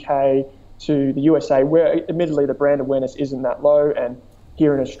the UK, to the USA, where admittedly the brand awareness isn't that low, and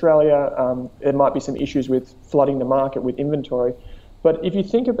here in Australia there might be some issues with flooding the market with inventory. But if you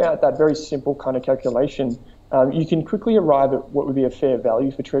think about that very simple kind of calculation, you can quickly arrive at what would be a fair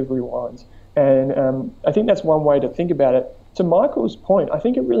value for Treasury Wines. And I think that's one way to think about it. To Michael's point, I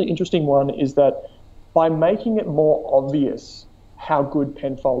think a really interesting one is that by making it more obvious how good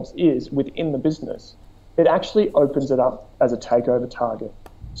Penfolds is within the business, it actually opens it up as a takeover target.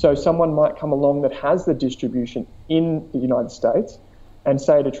 So someone might come along that has the distribution in the United States and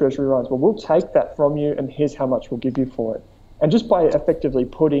say to Treasury Wines, well, we'll take that from you and here's how much we'll give you for it. And just by effectively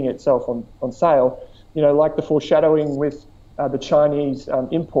putting itself on sale, like the foreshadowing with the Chinese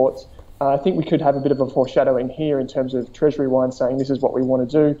imports, I think we could have a bit of a foreshadowing here in terms of Treasury Wines saying this is what we want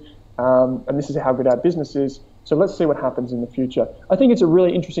to do and this is how good our business is. So let's see what happens in the future. I think it's a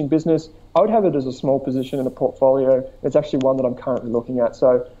really interesting business. I would have it as a small position in a portfolio. It's actually one that I'm currently looking at.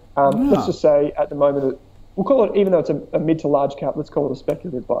 So let's just say at the moment, we'll call it, even though it's a mid to large cap, let's call it a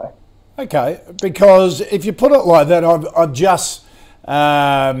speculative buy. Okay, because if you put it like that, I've just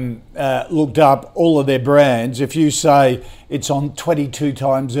looked up all of their brands. If you say it's on 22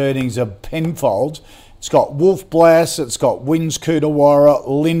 times earnings of Penfolds, it's got Wolf Blass, it's got Wynns Coonawarra,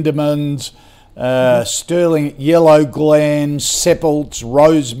 Lindemans, Sterling, Yellow Glen, Seppelts,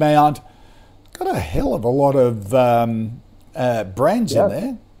 Rosemount. Got a hell of a lot of brands in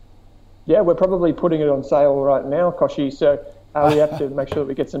there. Yeah, we're probably putting it on sale right now, Koshi. So we have to make sure that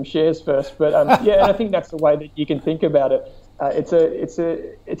we get some shares first. But and I think that's the way that you can think about it.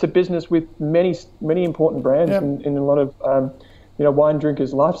 It's a business with many important brands in a lot of wine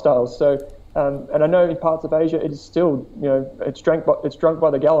drinkers' lifestyles. So and I know in parts of Asia it is still it's drunk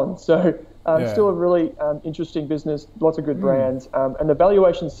by the gallon. So Still a really interesting business, lots of good brands, and the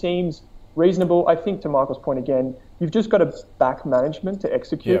valuation seems reasonable. I think to Michael's point again, you've just got to back management to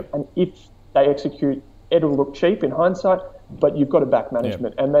execute, and if they execute, it'll look cheap in hindsight, but you've got to back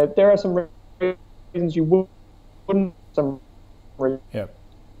management. And there are some reasons you wouldn't.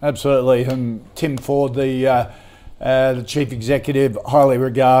 Absolutely. And Tim Ford, the chief executive, highly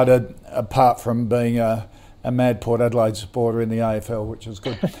regarded, apart from being a mad Port Adelaide supporter in the AFL, which is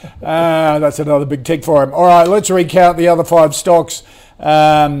good. That's another big tick for him. All right, let's recount the other 5 stocks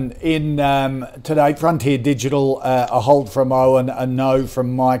in today. Frontier Digital, a hold from Owen, a no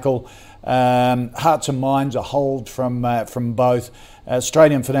from Michael. Hearts and Minds, a hold from both.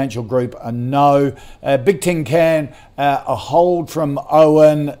 Australian Financial Group, a no. Big Tin Can, a hold from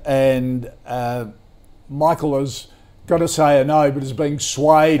Owen, and Michael has got to say a no, but is being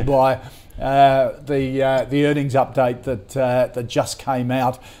swayed by the earnings update that just came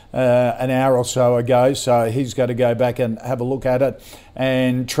out an hour or so ago. So he's got to go back and have a look at it.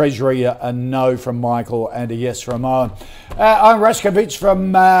 And Treasury, a no from Michael and a yes from Owen. Owen Raszkiewicz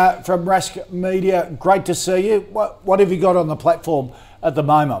from Rask Media, great to see you. What have you got on the platform at the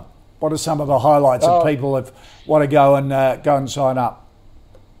moment? What are some of the highlights if people want to go and sign up?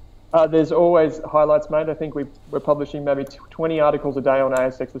 There's always highlights, mate. I think we're publishing maybe 20 articles a day on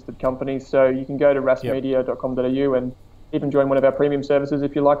ASX-listed companies, so you can go to raskmedia.com.au and even join one of our premium services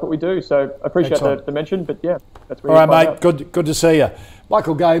if you like what we do. So I appreciate the mention, but yeah, that's where all right, mate. Good to see you.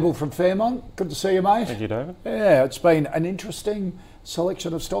 Michael Gable from Fairmont, good to see you, mate. Thank you, David. Yeah, it's been an interesting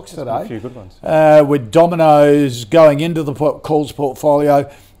selection of stocks today. A few good ones. With Domino's going into the calls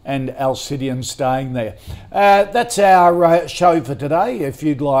portfolio and Alcidion staying there. That's our show for today. If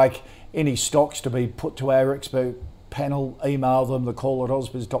you'd like any stocks to be put to our expert panel, email them the call at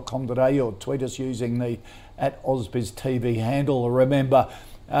ausbiz.com.au or tweet us using the @AusbizTV handle. Remember,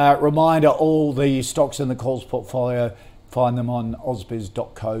 reminder, all the stocks in the calls portfolio, find them on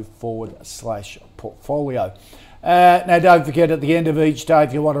ausbiz.co/portfolio. Now, don't forget, at the end of each day,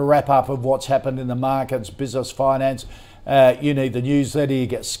 if you want a wrap up of what's happened in the markets, business, finance, you need the newsletter. You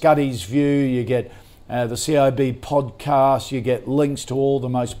get Scuddy's View, you get the CIB podcast, you get links to all the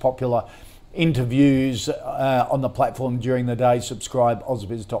most popular interviews on the platform during the day. Subscribe,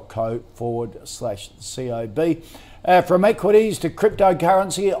 ausbiz.co/CIB. From equities to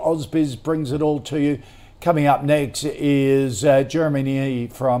cryptocurrency, Ausbiz brings it all to you. Coming up next is Jeremy Nee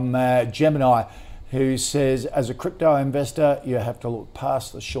from Gemini, who says, as a crypto investor, you have to look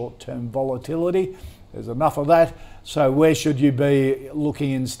past the short-term volatility. There's enough of that. So where should you be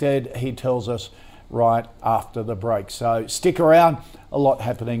looking instead? He tells us right after the break. So stick around, a lot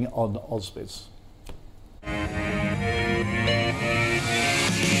happening on Ausbiz.